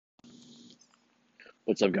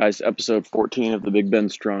What's up, guys? Episode 14 of the Big Ben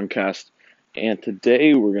Strongcast. And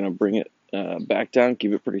today we're going to bring it back down,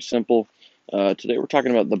 keep it pretty simple. Today we're talking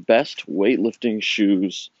about the best weightlifting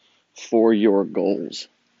shoes for your goals.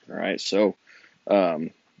 All right, so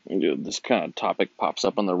this kind of topic pops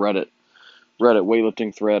up on the Reddit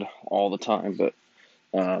weightlifting thread all the time, but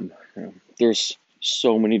there's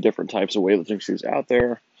so many different types of weightlifting shoes out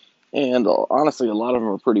there. And honestly, a lot of them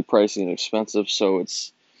are pretty pricey and expensive,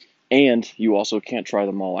 and you also can't try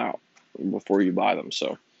them all out before you buy them.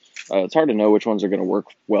 So it's hard to know which ones are going to work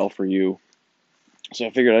well for you. So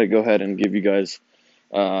I figured I'd go ahead and give you guys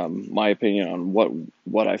my opinion on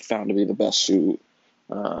what I found to be the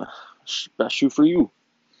uh, best shoe for you.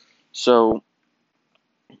 So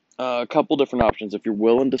a couple different options. If you're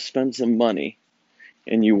willing to spend some money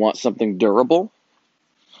and you want something durable,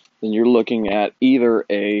 then you're looking at either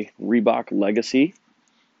a Reebok Legacy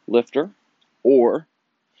lifter or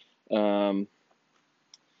um,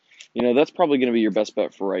 that's probably going to be your best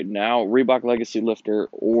bet for right now. Reebok Legacy Lifter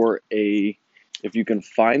or if you can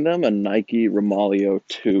find them, a Nike Romalio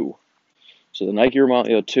 2. So the Nike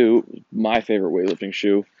Romalio 2, my favorite weightlifting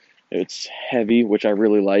shoe. It's heavy, which I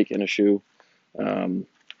really like in a shoe, um,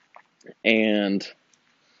 and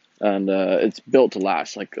it's built to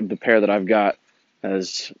last. Like the pair that I've got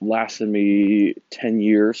has lasted me 10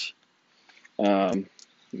 years.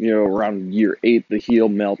 Around year 8, the heel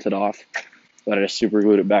melted off, but I just super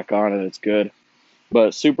glued it back on, and it's good.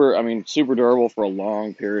 But super durable for a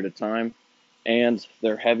long period of time, and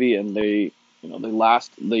they're heavy and they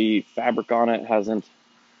last. The fabric on it hasn't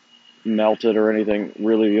melted or anything.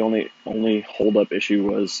 Really, the only hold up issue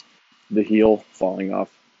was the heel falling off.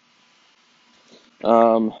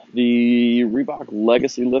 The Reebok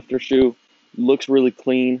Legacy Lifter shoe looks really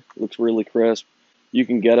clean, looks really crisp. You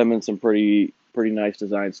can get them in some pretty nice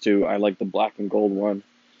designs too. I like the black and gold one.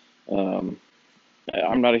 Um,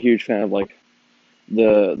 I'm not a huge fan of like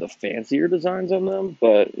the fancier designs on them,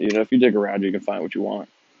 but if you dig around, you can find what you want.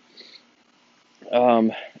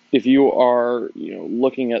 Um, if you are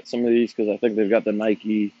looking at some of these, because I think they've got the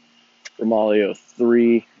Nike Romalio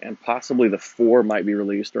 3 and possibly the 4 might be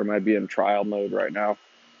released or might be in trial mode right now.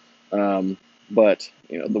 But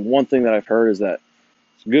the one thing that I've heard is that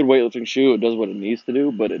it's a good weightlifting shoe. It does what it needs to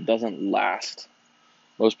do, but it doesn't last.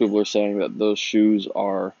 Most people are saying that those shoes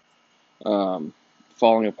are um,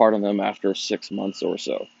 falling apart on them after 6 months or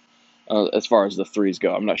so. As far as the threes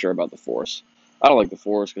go, I'm not sure about the fours. I don't like the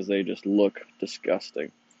fours because they just look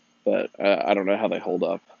disgusting, but I don't know how they hold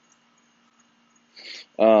up.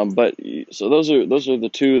 But so those are the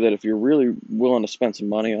two that if you're really willing to spend some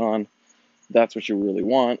money on, that's what you really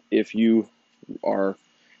want. If you are,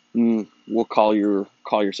 we'll call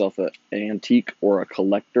yourself an antique or a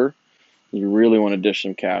collector, you really want to dish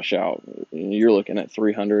some cash out. You're looking at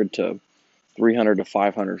 300 to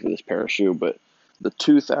 500 for this pair of shoe. But the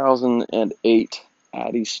 2008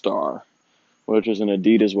 Addy Star, which is an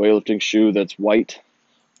Adidas weightlifting shoe that's white,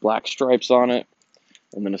 black stripes on it,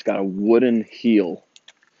 and then it's got a wooden heel.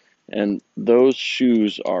 And those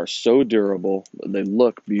shoes are so durable. They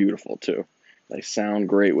look beautiful too. They sound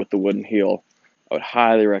great with the wooden heel. I would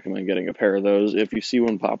highly recommend getting a pair of those. If you see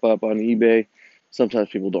one pop up on eBay, sometimes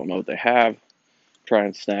people don't know what they have. Try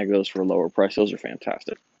and snag those for a lower price. Those are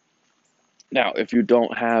fantastic. Now, if you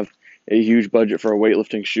don't have a huge budget for a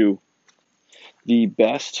weightlifting shoe, the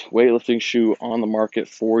best weightlifting shoe on the market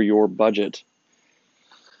for your budget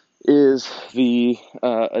is the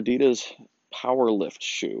Adidas Powerlift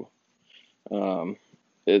shoe. Um,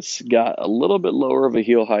 it's got a little bit lower of a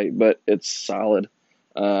heel height, but it's solid,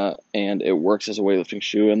 and it works as a weightlifting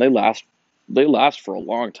shoe, and they last. They last for a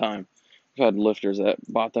long time. I've had lifters that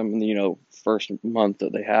bought them in the first month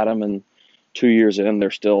that they had them, and 2 years in,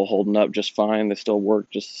 they're still holding up just fine. They still work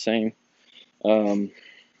just the same. Um,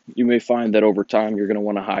 you may find that over time you're going to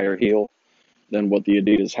want a higher heel than what the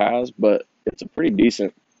Adidas has, but it's a pretty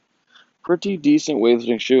decent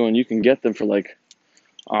weightlifting shoe, and you can get them for like.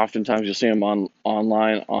 Oftentimes you'll see them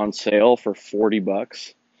online on sale for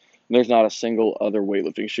 $40. There's not a single other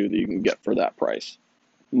weightlifting shoe that you can get for that price,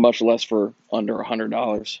 much less for under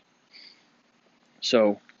 $100.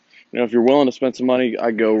 So, if you're willing to spend some money,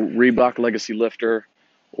 I go Reebok Legacy Lifter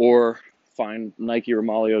or find Nike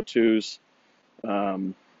Romalio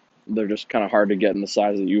 2s. They're just kind of hard to get in the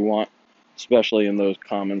size that you want, especially in those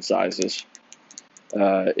common sizes.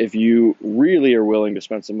 If you really are willing to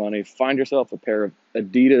spend some money, find yourself a pair of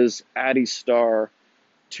Adidas Addy Star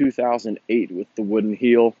 2008 with the wooden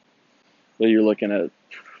heel. So you're looking at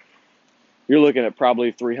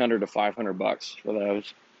probably 300 to 500 bucks for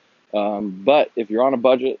those. But if you're on a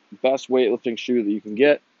budget, best weightlifting shoe that you can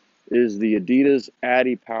get is the Adidas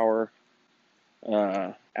Addy Power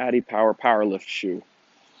Addy Power Powerlift shoe,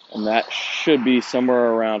 and that should be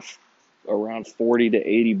somewhere around 40 to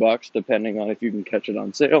 80 bucks, depending on if you can catch it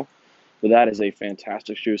on sale. But that is a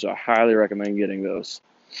fantastic shoe, so I highly recommend getting those.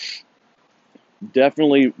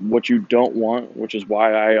 Definitely what you don't want, which is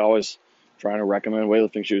why I always try to recommend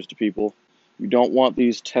weightlifting shoes to people. You don't want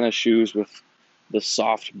these tennis shoes with the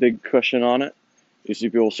soft, big cushion on it. You see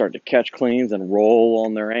people start to catch cleans and roll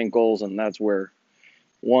on their ankles, and that's where,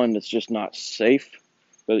 one, it's just not safe,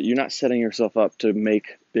 but you're not setting yourself up to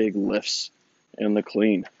make big lifts in the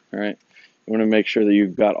clean, all right? You want to make sure that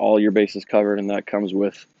you've got all your bases covered, and that comes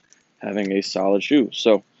with having a solid shoe.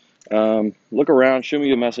 So look around, shoot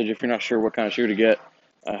me a message if you're not sure what kind of shoe to get.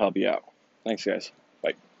 I'll help you out. Thanks, guys.